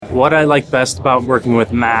What I like best about working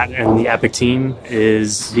with Matt and the Epic team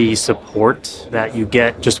is the support that you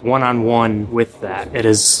get just one-on-one with that. It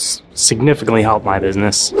has significantly helped my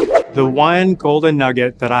business. The one golden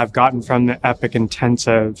nugget that I've gotten from the Epic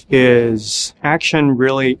Intensive is action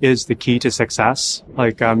really is the key to success.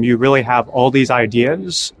 You really have all these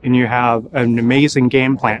ideas and you have an amazing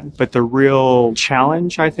game plan. But the real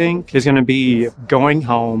challenge, I think, is going to be going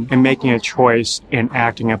home and making a choice and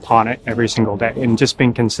acting upon it every single day and just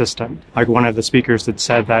being consistent. Like one of the speakers that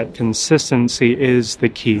said that consistency is the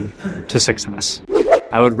key to success.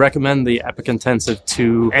 I would recommend the Epic Intensive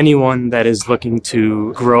to anyone that is looking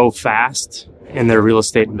to grow fast in their real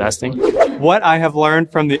estate investing. What I have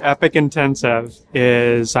learned from the Epic Intensive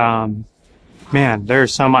is,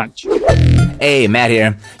 there's so much. Hey, Matt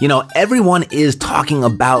here. Everyone is talking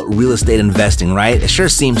about real estate investing, right? It sure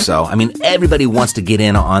seems so. Everybody wants to get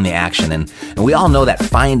in on the action, and we all know that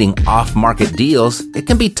finding off-market deals, it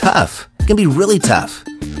can be tough. It can be really tough.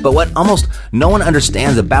 But what almost no one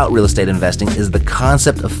understands about real estate investing is the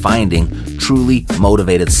concept of finding truly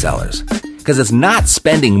motivated sellers. Because it's not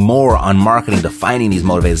spending more on marketing to finding these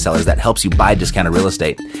motivated sellers that helps you buy discounted real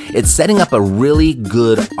estate. It's setting up a really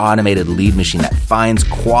good automated lead machine that finds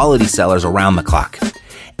quality sellers around the clock.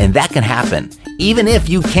 And that can happen even if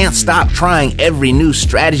you can't stop trying every new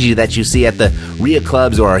strategy that you see at the RIA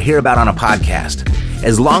clubs or hear about on a podcast.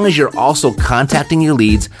 As long as you're also contacting your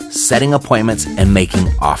leads, setting appointments, and making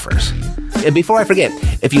offers. And before I forget,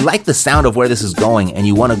 if you like the sound of where this is going and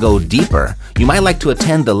you want to go deeper, you might like to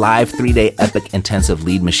attend the live 3-day Epic Intensive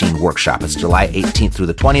Lead Machine Workshop. It's July 18th through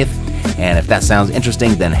the 20th. And if that sounds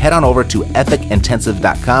interesting, then head on over to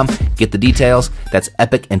epicintensive.com. Get the details. That's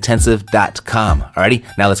epicintensive.com.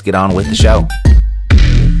 Alrighty, now let's get on with the show.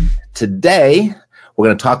 Today, we're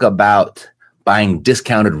going to talk about buying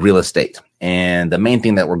discounted real estate. And the main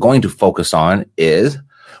thing that we're going to focus on is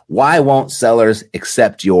why won't sellers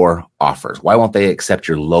accept your offers? Why won't they accept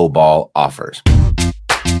your lowball offers?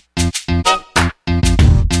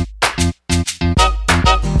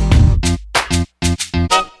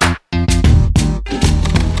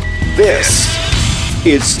 This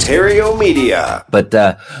is Stereo Media. But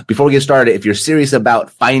before we get started, if you're serious about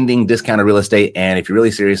finding discounted real estate, and if you're really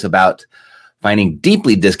serious about finding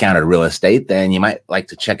deeply discounted real estate, then you might like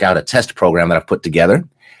to check out a test program that I've put together.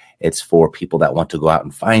 It's for people that want to go out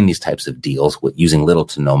and find these types of deals with using little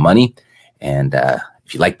to no money. And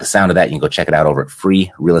if you like the sound of that, you can go check it out over at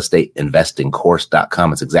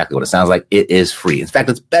freerealestateinvestingcourse.com. It's exactly what it sounds like. It is free. In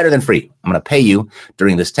fact, it's better than free. I'm going to pay you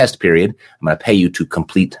during this test period. I'm going to pay you to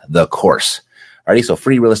complete the course. Alrighty, so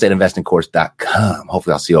freerealestateinvestingcourse.com.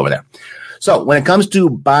 Hopefully I'll see you over there. So when it comes to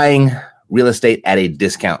buying real estate at a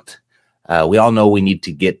discount, we all know we need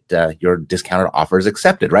to get your discounted offers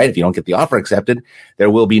accepted, right? If you don't get the offer accepted, there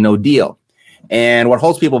will be no deal. And what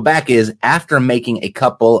holds people back is after making a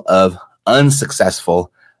couple of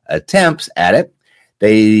unsuccessful attempts at it,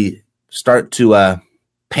 they start to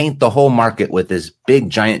paint the whole market with this big,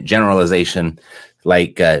 giant generalization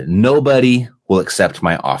like nobody will accept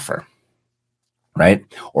my offer, right?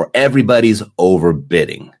 Or everybody's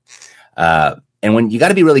overbidding. And when you got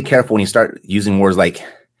to be really careful when you start using words like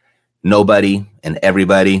nobody and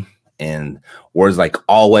everybody and words like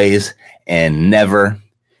always and never,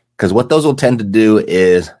 because what those will tend to do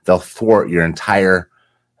is they'll thwart your entire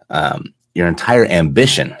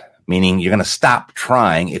ambition, meaning you're going to stop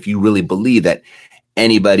trying if you really believe that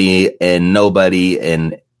anybody and nobody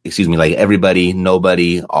and like everybody,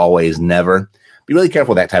 nobody, always, never. Be really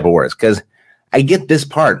careful with that type of words, because I get this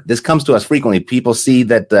part. This comes to us frequently. People see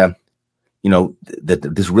that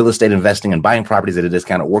that this real estate investing and buying properties at a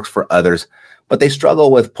discount, it works for others, but they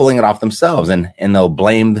struggle with pulling it off themselves, and they'll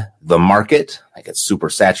blame the market, like it's super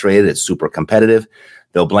saturated, it's super competitive.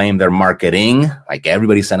 They'll blame their marketing, like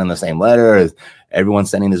everybody's sending the same letter, everyone's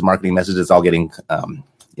sending these marketing messages, it's all getting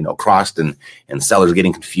crossed, and sellers are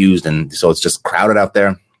getting confused, and so it's just crowded out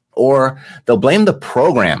there. Or they'll blame the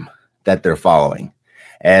program that they're following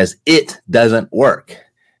as it doesn't work.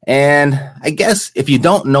 And I guess if you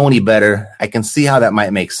don't know any better, I can see how that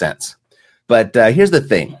might make sense. But here's the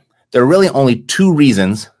thing. There are really only two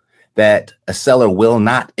reasons that a seller will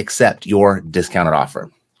not accept your discounted offer.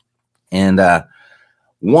 And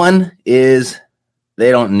one is they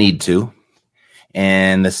don't need to.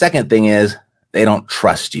 And the second thing is they don't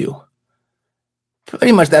trust you.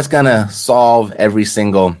 Pretty much that's going to solve every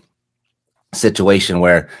single situation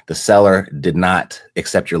where the seller did not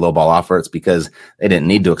accept your lowball offer. It's because they didn't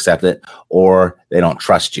need to accept it, or they don't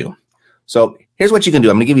trust you. So here's what you can do.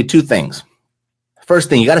 I'm going to give you two things. First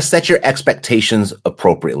thing, you got to set your expectations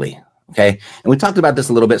appropriately. Okay. And we talked about this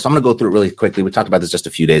a little bit, so I'm going to go through it really quickly. We talked about this just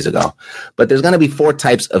a few days ago, but there's going to be 4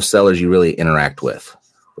 types of sellers you really interact with,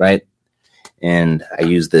 right? And I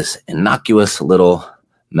use this innocuous little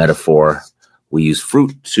metaphor. We use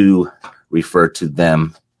fruit to refer to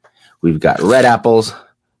them. We've got red apples,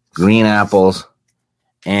 green apples,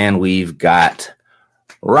 and we've got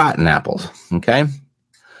rotten apples. Okay.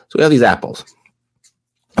 So we have these apples.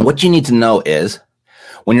 And what you need to know is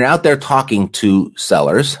when you're out there talking to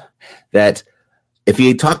sellers, that if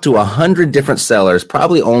you talk to 100 different sellers,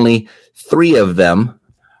 probably only 3 of them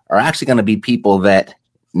are actually going to be people that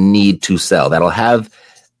need to sell, that'll have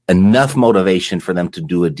enough motivation for them to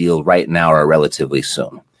do a deal right now or relatively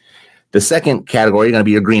soon. The second category are going to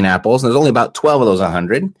be your green apples. And there's only about 12 of those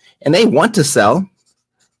 100, and they want to sell.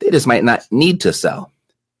 They just might not need to sell.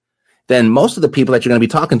 Then most of the people that you're going to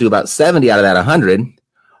be talking to, about 70 out of that 100,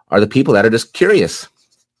 are the people that are just curious.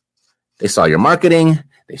 They saw your marketing.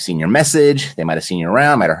 They've seen your message. They might have seen you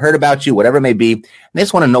around, might have heard about you, whatever it may be. And they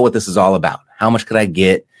just want to know what this is all about. How much could I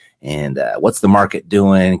get? And what's the market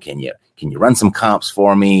doing? Can you run some comps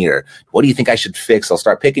for me? Or what do you think I should fix? I'll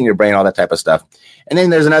start picking your brain, all that type of stuff. And then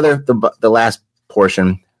there's the last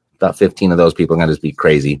portion, about 15 of those people are going to just be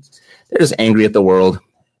crazy. They're just angry at the world.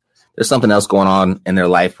 There's something else going on in their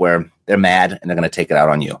life where they're mad and they're going to take it out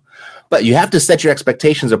on you. But you have to set your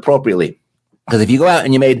expectations appropriately. Because if you go out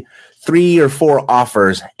and you made 3 or 4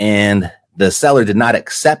 offers and the seller did not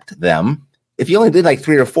accept them, if you only did like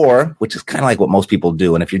 3 or 4, which is kind of like what most people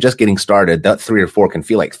do, and if you're just getting started, that 3 or 4 can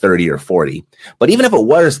feel like 30 or 40. But even if it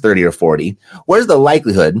was 30 or 40, where's the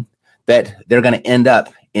likelihood that they're going to end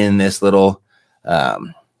up in this little,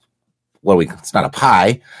 it's not a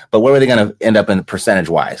pie, but where are they going to end up in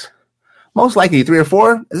percentage-wise? Most likely 3 or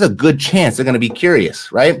 4, there's a good chance they're going to be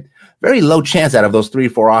curious, right? Very low chance out of those 3 or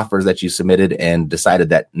 4 offers that you submitted and decided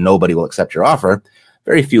that nobody will accept your offer.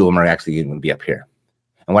 Very few of them are actually going to be up here.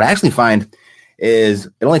 And what I actually find is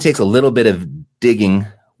it only takes a little bit of digging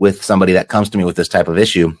with somebody that comes to me with this type of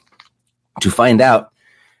issue to find out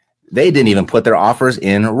they didn't even put their offers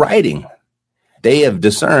in writing. They have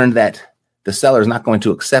discerned that the seller is not going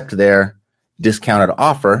to accept their discounted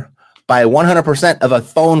offer by 100% of a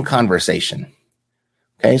phone conversation.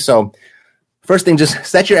 Okay, so first thing, just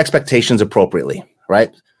set your expectations appropriately,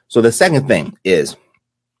 right? So the second thing is,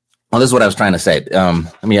 this is what I was trying to say.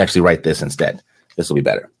 Let me actually write this instead. This will be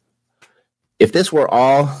better. If this were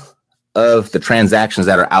all of the transactions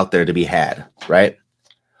that are out there to be had, right?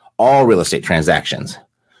 All real estate transactions.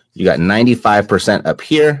 You got 95% up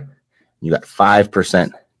here. You got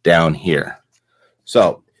 5% down here.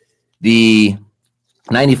 So the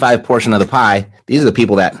 95 portion of the pie, these are the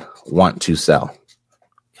people that want to sell.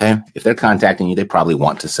 Okay. If they're contacting you, they probably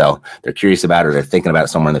want to sell. They're curious about it, or they're thinking about it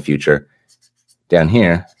somewhere in the future. Down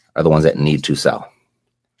here are the ones that need to sell.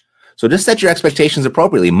 So just set your expectations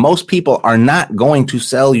appropriately. Most people are not going to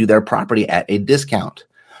sell you their property at a discount.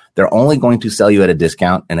 They're only going to sell you at a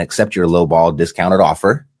discount and accept your lowball discounted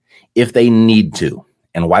offer if they need to.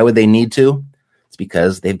 And why would they need to? It's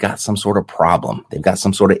because they've got some sort of problem. They've got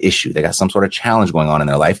some sort of issue. They got some sort of challenge going on in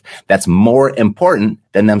their life that's more important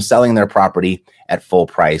than them selling their property at full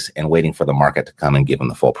price and waiting for the market to come and give them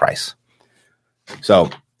the full price. So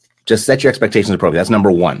just set your expectations appropriately. That's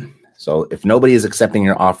number 1. So if nobody is accepting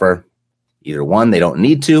your offer, either 1, they don't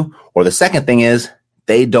need to, or the second thing is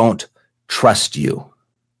they don't trust you. All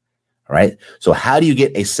right. So how do you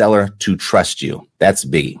get a seller to trust you? That's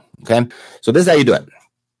biggie. Okay. So this is how you do it.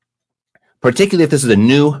 Particularly if this is a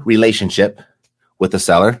new relationship with the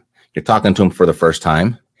seller, you're talking to them for the first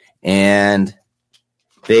time and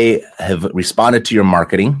they have responded to your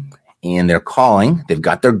marketing and they're calling, they've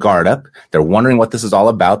got their guard up. They're wondering what this is all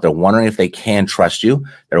about. They're wondering if they can trust you.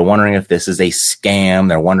 They're wondering if this is a scam.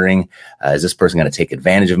 They're wondering, is this person going to take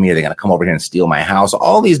advantage of me? Are they going to come over here and steal my house?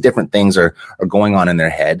 All these different things are going on in their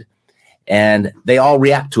head and they all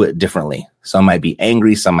react to it differently. Some might be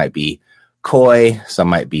angry. Some might be coy. Some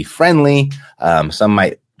might be friendly. Some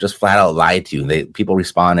might just flat out lie to you. People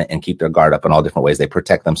respond and keep their guard up in all different ways. They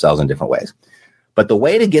protect themselves in different ways. But the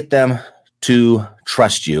way to get them to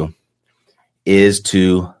trust you is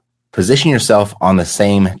to position yourself on the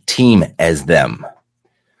same team as them.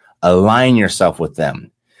 Align yourself with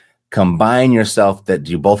them. Combine yourself that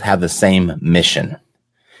you both have the same mission.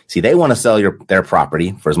 See, they want to sell their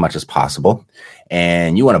property for as much as possible,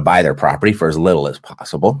 and you want to buy their property for as little as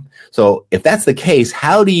possible. So if that's the case,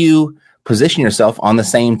 how do you position yourself on the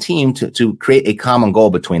same team to create a common goal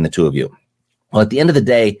between the two of you? Well, at the end of the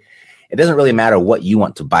day, it doesn't really matter what you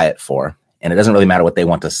want to buy it for, and it doesn't really matter what they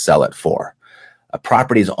want to sell it for. A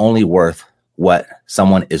property is only worth what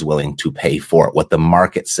someone is willing to pay for it, what the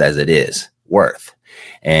market says it is worth.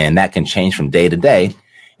 And that can change from day to day.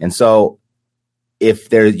 And so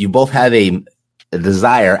if you both have a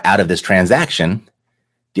desire out of this transaction,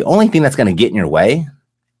 the only thing that's going to get in your way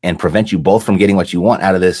and prevent you both from getting what you want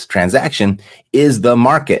out of this transaction is the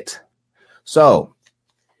market. So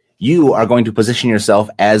you are going to position yourself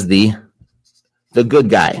as the good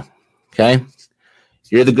guy. Okay.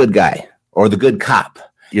 You're the good guy or the good cop.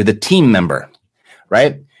 You're the team member,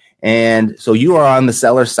 right? And so you are on the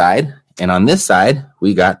seller side, and on this side,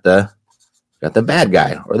 we got the bad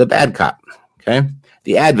guy or the bad cop. Okay.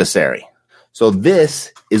 The adversary. So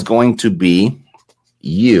this is going to be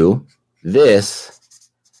you. This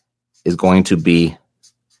is going to be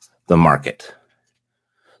the market.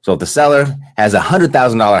 So if the seller has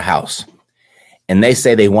 $100,000 house and they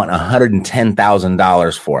say they want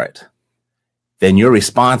 $110,000 for it, then your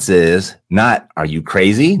response is not, are you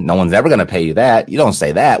crazy? No one's ever going to pay you that. You don't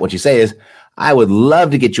say that. What you say is, I would love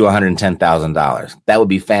to get you $110,000. That would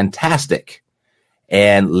be fantastic.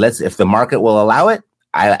 And if the market will allow it,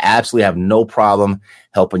 I absolutely have no problem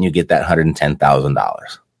helping you get that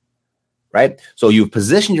 $110,000. Right? So you've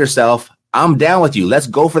positioned yourself. I'm down with you. Let's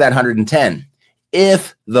go for that 110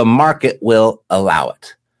 if the market will allow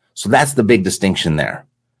it. So that's the big distinction there.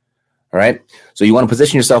 All right. So you want to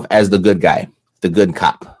position yourself as the good guy, the good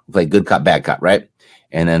cop, like good cop, bad cop, right?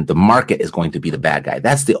 And then the market is going to be the bad guy.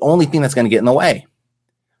 That's the only thing that's going to get in the way,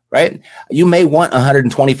 right? You may want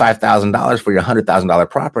 $125,000 for your $100,000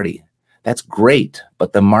 property. That's great,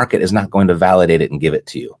 but the market is not going to validate it and give it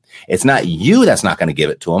to you. It's not you that's not going to give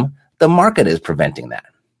it to them. The market is preventing that,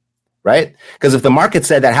 right? Because if the market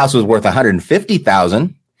said that house was worth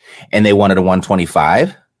 $150,000 and they wanted a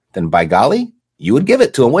 $125,000, then by golly, you would give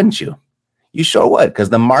it to them, wouldn't you? You sure would, because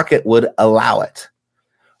the market would allow it,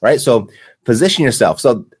 right? So position yourself.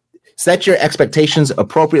 So set your expectations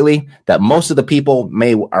appropriately that most of the people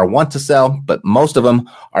want to sell, but most of them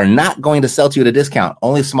are not going to sell to you at a discount.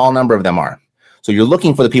 Only a small number of them are. So you're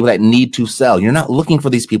looking for the people that need to sell. You're not looking for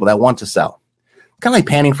these people that want to sell. Kind of like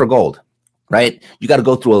panning for gold, right? You got to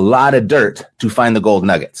go through a lot of dirt to find the gold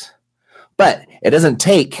nuggets. But it doesn't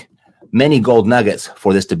take many gold nuggets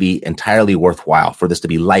for this to be entirely worthwhile, for this to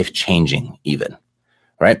be life-changing even,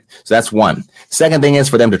 right? So that's one. Second thing is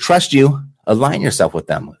for them to trust you, align yourself with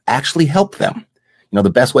them, actually help them. You know,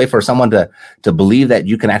 the best way for someone to believe that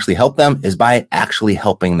you can actually help them is by actually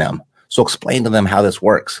helping them. So explain to them how this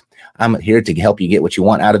works. I'm here to help you get what you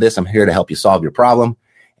want out of this. I'm here to help you solve your problem.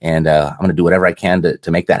 And I'm going to do whatever I can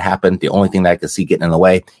to make that happen. The only thing that I can see getting in the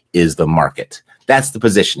way is the market. That's the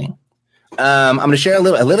positioning. I'm going to share a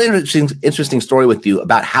little interesting story with you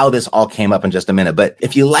about how this all came up in just a minute. But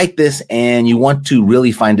if you like this and you want to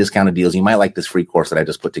really find discounted deals, you might like this free course that I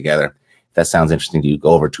just put together. If that sounds interesting to you, go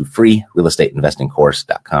over to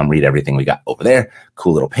freerealestateinvestingcourse.com. Read everything we got over there.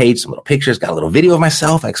 Cool little page, some little pictures, got a little video of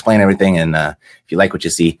myself. I explain everything. And if you like what you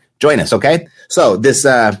see, join us. Okay. So this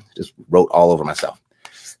just wrote all over myself.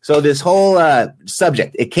 So this whole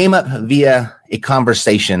subject, it came up via a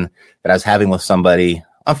conversation that I was having with somebody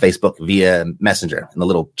on Facebook via Messenger in the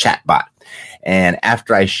little chat bot. And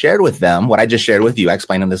after I shared with them what I just shared with you, I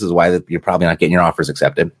explained to them this is why you're probably not getting your offers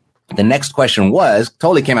accepted. The next question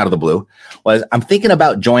totally came out of the blue, was I'm thinking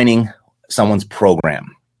about joining someone's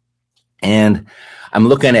program. And I'm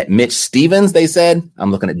looking at Mitch Stevens, they said.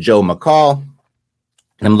 I'm looking at Joe McCall.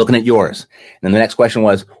 And I'm looking at yours. And then the next question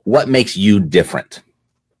was, what makes you different?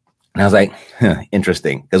 And I was like,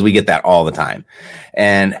 interesting, because we get that all the time.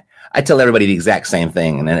 And I tell everybody the exact same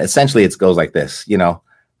thing. And then essentially it goes like this. You know,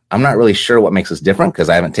 I'm not really sure what makes us different because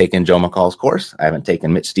I haven't taken Joe McCall's course. I haven't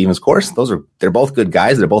taken Mitch Stevens' course. They're both good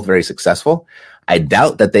guys. They're both very successful. I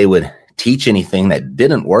doubt that they would teach anything that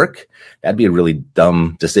didn't work. That'd be a really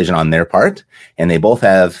dumb decision on their part. And they both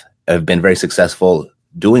have been very successful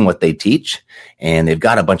doing what they teach. And they've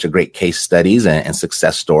got a bunch of great case studies and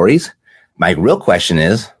success stories. My real question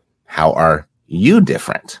is, how are you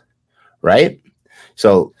different? Right?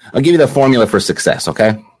 So I'll give you the formula for success.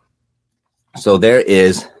 Okay. So there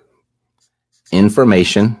is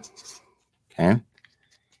information. Okay.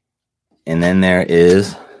 And then there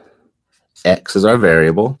is X is our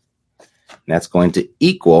variable. And that's going to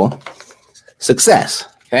equal success.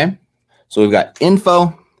 Okay. So we've got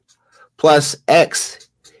info plus X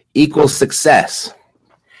equals success.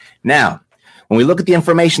 Now, when we look at the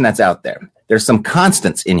information that's out there, there's some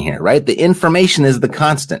constants in here, right? The information is the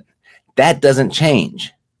constant. That doesn't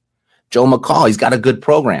change. Joe McCall, he's got a good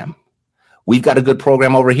program. We've got a good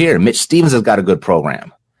program over here. Mitch Stevens has got a good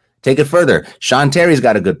program. Take it further. Sean Terry's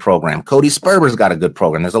got a good program. Cody Sperber's got a good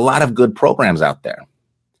program. There's a lot of good programs out there.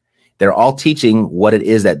 They're all teaching what it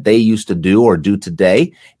is that they used to do or do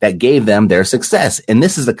today that gave them their success. And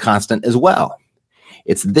this is a constant as well.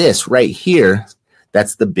 It's this right here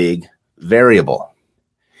that's the big variable.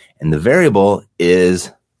 And the variable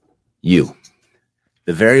is you.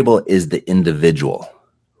 The variable is the individual,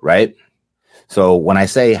 right? So when I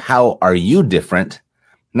say, how are you different?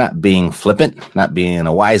 Not being flippant, not being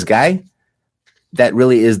a wise guy, that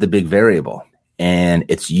really is the big variable. And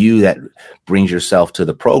it's you that brings yourself to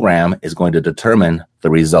the program is going to determine the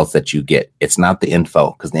results that you get. It's not the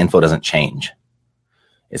info, because the info doesn't change.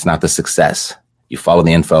 It's not the success. You follow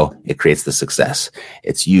the info, it creates the success.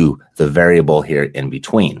 It's you, the variable here in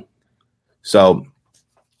between. So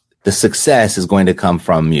the success is going to come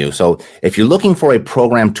from you. So if you're looking for a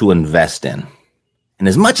program to invest in, and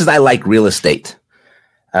as much as I like real estate,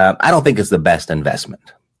 I don't think it's the best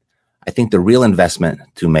investment. I think the real investment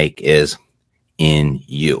to make is in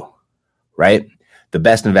you, right? The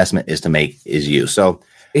best investment is to make is you. So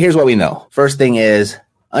here's what we know. First thing is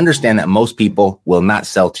understand that most people will not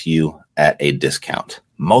sell to you at a discount.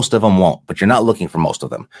 Most of them won't, but you're not looking for most of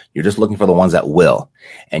them. You're just looking for the ones that will.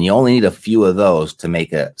 And you only need a few of those to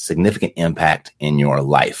make a significant impact in your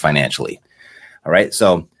life financially. All right.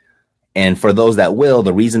 So, and for those that will,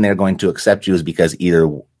 the reason they're going to accept you is because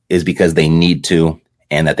because they need to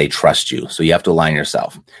and that they trust you. So you have to align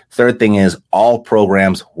yourself. Third thing is all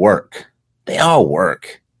programs work. They all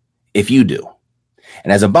work if you do.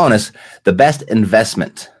 And as a bonus, the best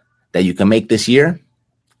investment that you can make this year,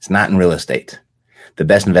 it's not in real estate. The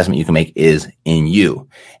best investment you can make is in you.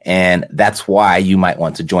 And that's why you might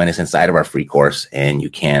want to join us inside of our free course. And you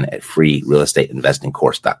can at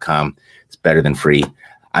freerealestateinvestingcourse.com. It's better than free.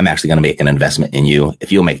 I'm actually going to make an investment in you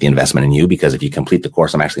if you'll make the investment in you, because if you complete the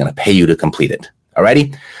course, I'm actually going to pay you to complete it.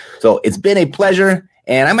 Alrighty. So it's been a pleasure.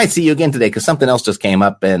 And I might see you again today because something else just came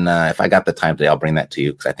up. And if I got the time today, I'll bring that to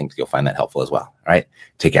you because I think you'll find that helpful as well. All right.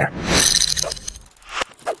 Take care.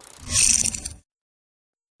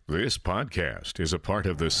 This podcast is a part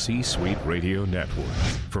of the C-Suite Radio Network.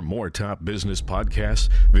 For more top business podcasts,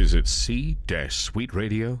 visit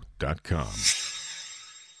c-suiteradio.com.